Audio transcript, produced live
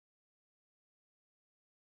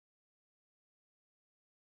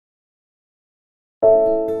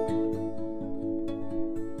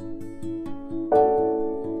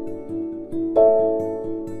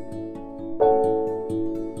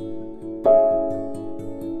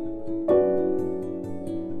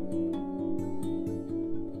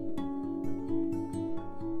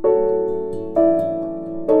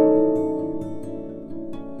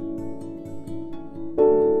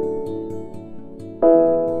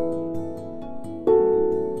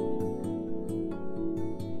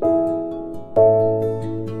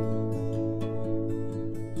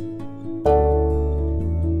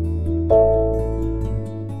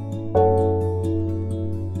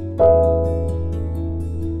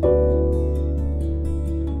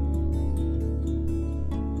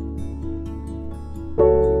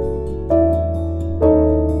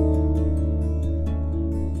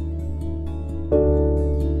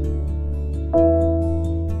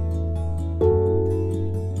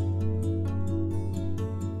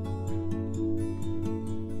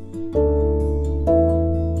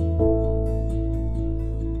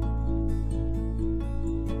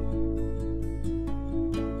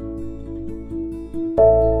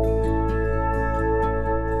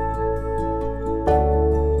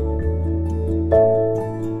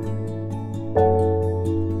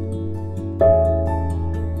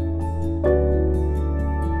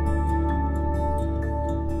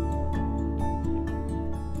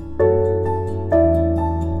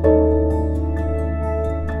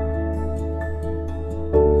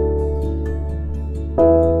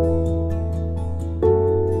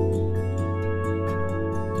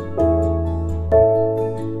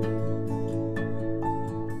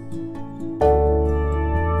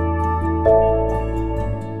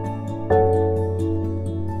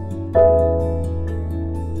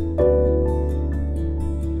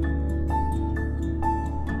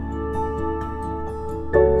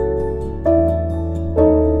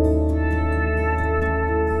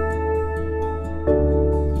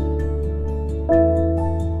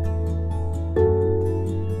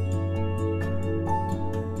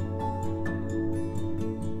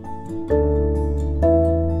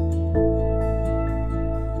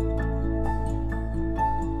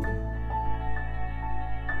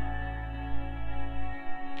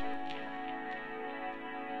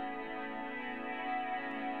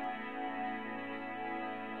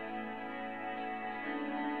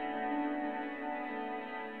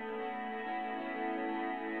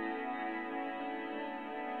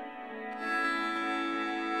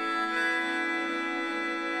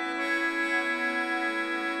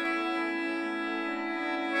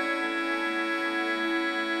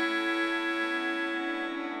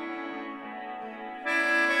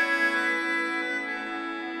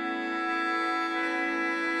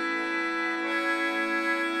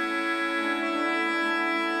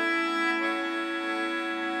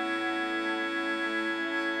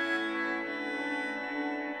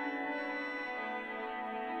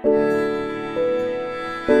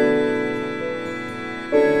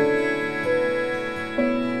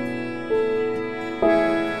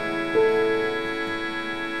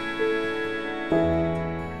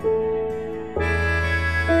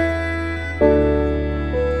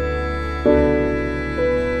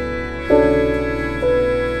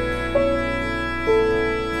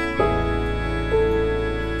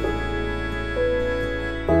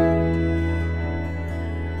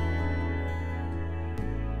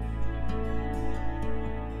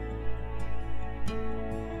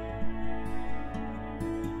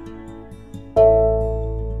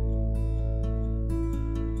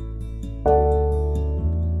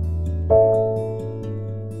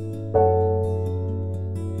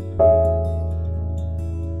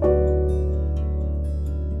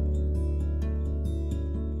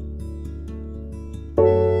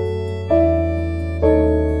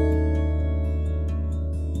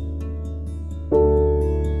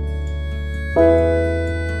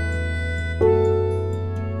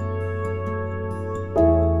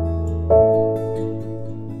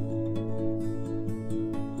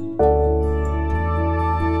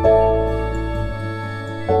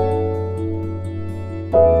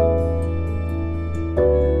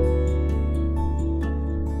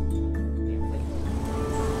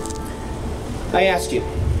I asked you,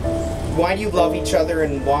 why do you love each other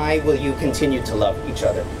and why will you continue to love each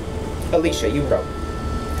other? Alicia, you wrote,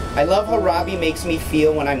 I love how Robbie makes me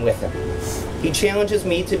feel when I'm with him. He challenges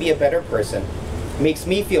me to be a better person, makes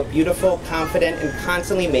me feel beautiful, confident, and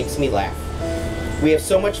constantly makes me laugh. We have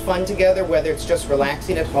so much fun together, whether it's just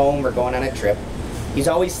relaxing at home or going on a trip. He's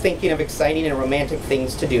always thinking of exciting and romantic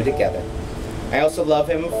things to do together. I also love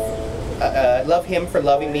him for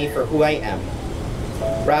loving me for who I am.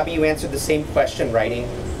 Robbie, you answered the same question, writing,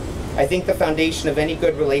 I think the foundation of any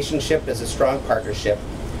good relationship is a strong partnership,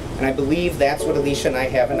 and I believe that's what Alicia and I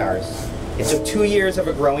have in ours. It took 2 years of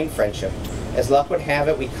a growing friendship. As luck would have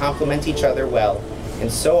it, we complement each other well,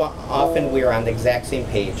 and so often we are on the exact same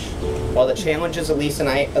page. While the challenges Alicia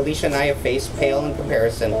and I have faced pale in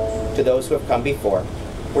comparison to those who have come before,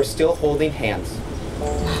 we're still holding hands.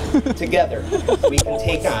 Together, we can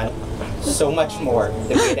take on so much more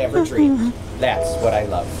than we had ever dreamed. That's what I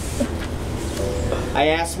love. I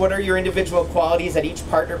asked, what are your individual qualities that each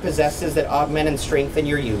partner possesses that augment and strengthen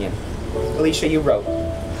your union? Alicia, you wrote,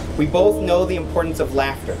 we both know the importance of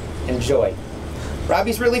laughter and joy.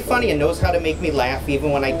 Robbie's really funny and knows how to make me laugh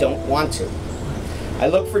even when I don't want to. I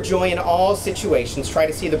look for joy in all situations, try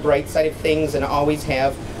to see the bright side of things, and always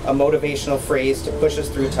have a motivational phrase to push us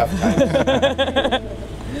through tough times.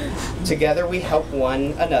 Together we help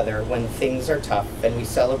one another when things are tough, and we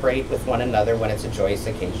celebrate with one another when it's a joyous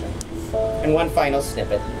occasion. And one final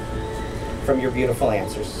snippet from your beautiful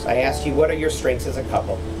answers. I asked you, what are your strengths as a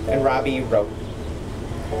couple? And Robbie, you wrote,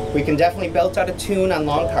 we can definitely belt out a tune on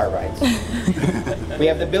long car rides. We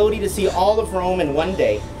have the ability to see all of Rome in one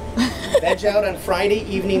day. Veg out on Friday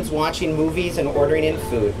evenings watching movies and ordering in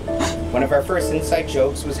food. One of our first inside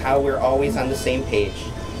jokes was how we're always on the same page,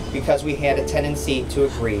 because we had a tendency to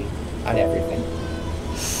agree on everything.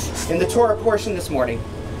 In the Torah portion this morning,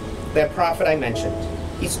 that prophet I mentioned,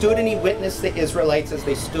 he stood and he witnessed the Israelites as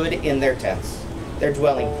they stood in their tents, their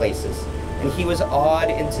dwelling places, and he was awed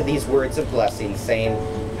into these words of blessing, saying,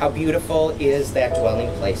 how beautiful is that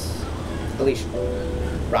dwelling place. Alicia,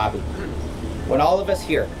 Robbie, when all of us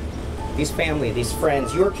here, these family, these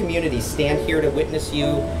friends, your community stand here to witness you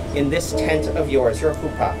in this tent of yours, your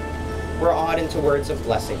chuppah, we're awed into words of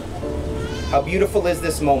blessing. How beautiful is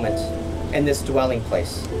this moment and this dwelling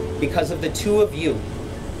place because of the two of you,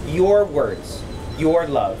 your words, your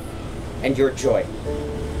love, and your joy.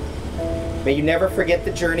 May you never forget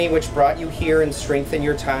the journey which brought you here and strengthens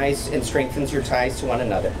your ties to one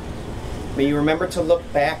another. May you remember to look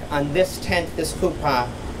back on this tent, this chuppah,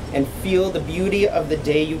 and feel the beauty of the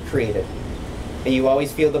day you created. May you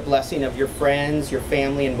always feel the blessing of your friends, your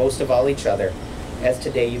family, and most of all each other, as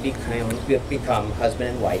today you become husband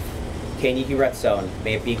and wife. Ken Yehi Ratzon,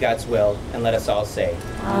 may it be God's will, and let us all say,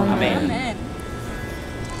 Amen. Amen.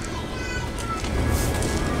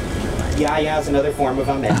 Yeah is another form of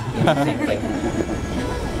Amen. Same thing.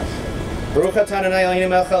 Baruch atah Adonai Eloheinu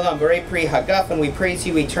melech haolam, borei pri hagaf, and we praise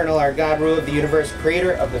you, eternal our God, ruler of the universe,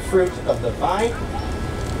 creator of the fruit of the vine.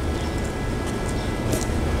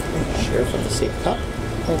 Share from the sacred cup.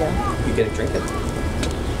 There you go. You get to drink it.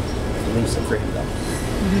 Leave some for him, though.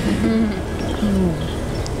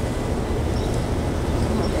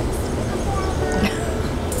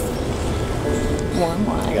 Warm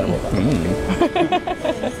wine. I gotta move on.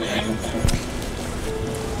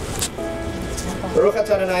 Baruch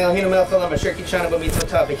atah Adonai Eloheinu melech haolam, asher kitshanu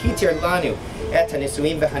b'mitzvotav, v'hitir lanu et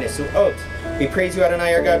hanisuim v'hanisuot. We praise you,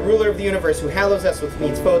 Adonai, our God, ruler of the universe, who hallows us with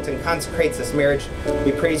mitzvot and consecrates this marriage.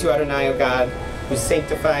 We praise you, Adonai, our God, who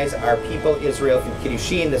sanctifies our people Israel from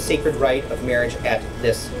Kiddushin, the sacred rite of marriage at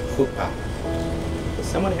this chuppah. Does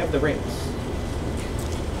someone have the rings?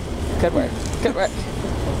 Good work. Good work.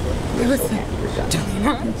 We're so happy we're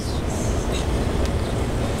done.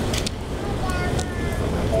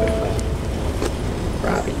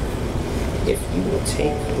 Robbie, if you will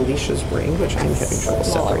take Alicia's ring, which I'm having trouble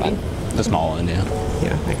separating. The small one, yeah.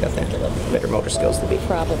 Yeah, I got that. Better motor skills to be.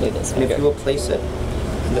 Probably this And finger. if you will place it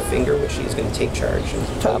in the finger, which she's going to take charge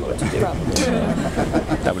and tell you what to do.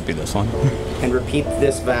 That would be this one. And repeat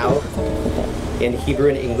this vow in Hebrew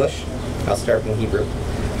and English. I'll start in Hebrew.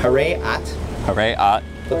 Harei at. Harei at.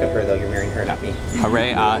 Look at her though, you're marrying her, not me.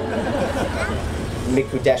 Harei at.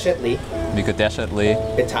 Mikudeshet li. Mikudeshet li.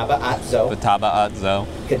 Betaba at zo. Betaba at zo.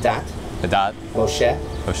 Kedat. Kedat. Moshe.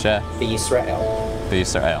 Moshe. V'Yisrael.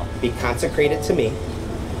 V'Yisrael. Be consecrated to me.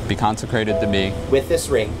 Be consecrated to me. With this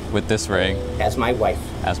ring. With this ring. As my wife.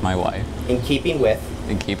 As my wife. In keeping with.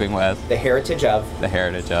 In keeping with. The heritage of. The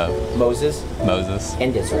heritage of. Moses. Moses.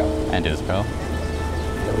 And Israel. And Israel.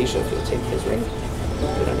 And Alicia, if you'll take his ring.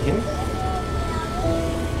 Put it on him.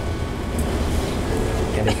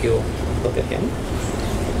 And if you'll look at him.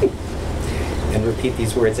 And repeat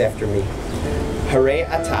these words after me. Hare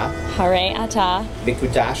ata, Hare ata,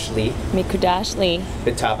 mikudash li, mikudash li,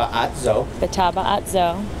 betaba atzo, betaba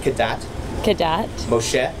atzo, kedat, kadat,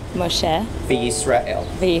 Moshe, Moshe, v'Yisrael.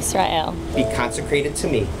 v'Yisrael. Be consecrated to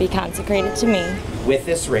me Be consecrated to me with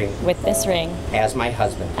this ring with this ring as my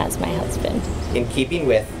husband, as my husband, in keeping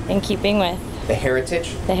with in keeping with the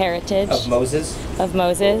heritage the heritage of Moses of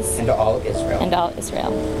Moses and all of Israel. and all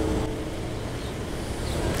Israel.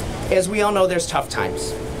 As we all know, there's tough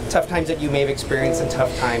times. Tough times that you may have experienced and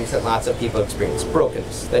tough times that lots of people experience.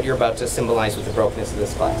 Brokenness that you're about to symbolize with the brokenness of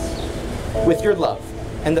this glass. With your love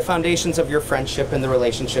and the foundations of your friendship and the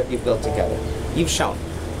relationship you've built together, you've shown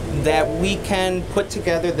that we can put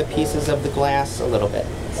together the pieces of the glass a little bit.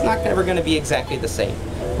 It's not ever going to be exactly the same,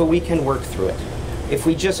 but we can work through it. If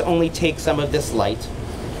we just only take some of this light,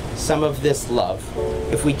 some of this love,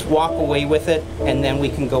 if we walk away with it, and then we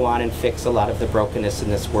can go on and fix a lot of the brokenness in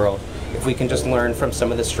this world, if we can just learn from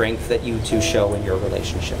some of the strength that you two show in your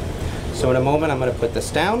relationship. So in a moment, I'm going to put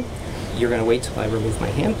this down. You're going to wait till I remove my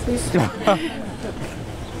hand, please. Never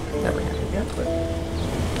happened yet, but...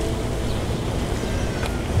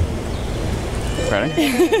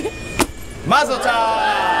 Ready? Mazel tov!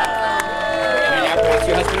 And now pass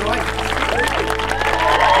your husband and wife.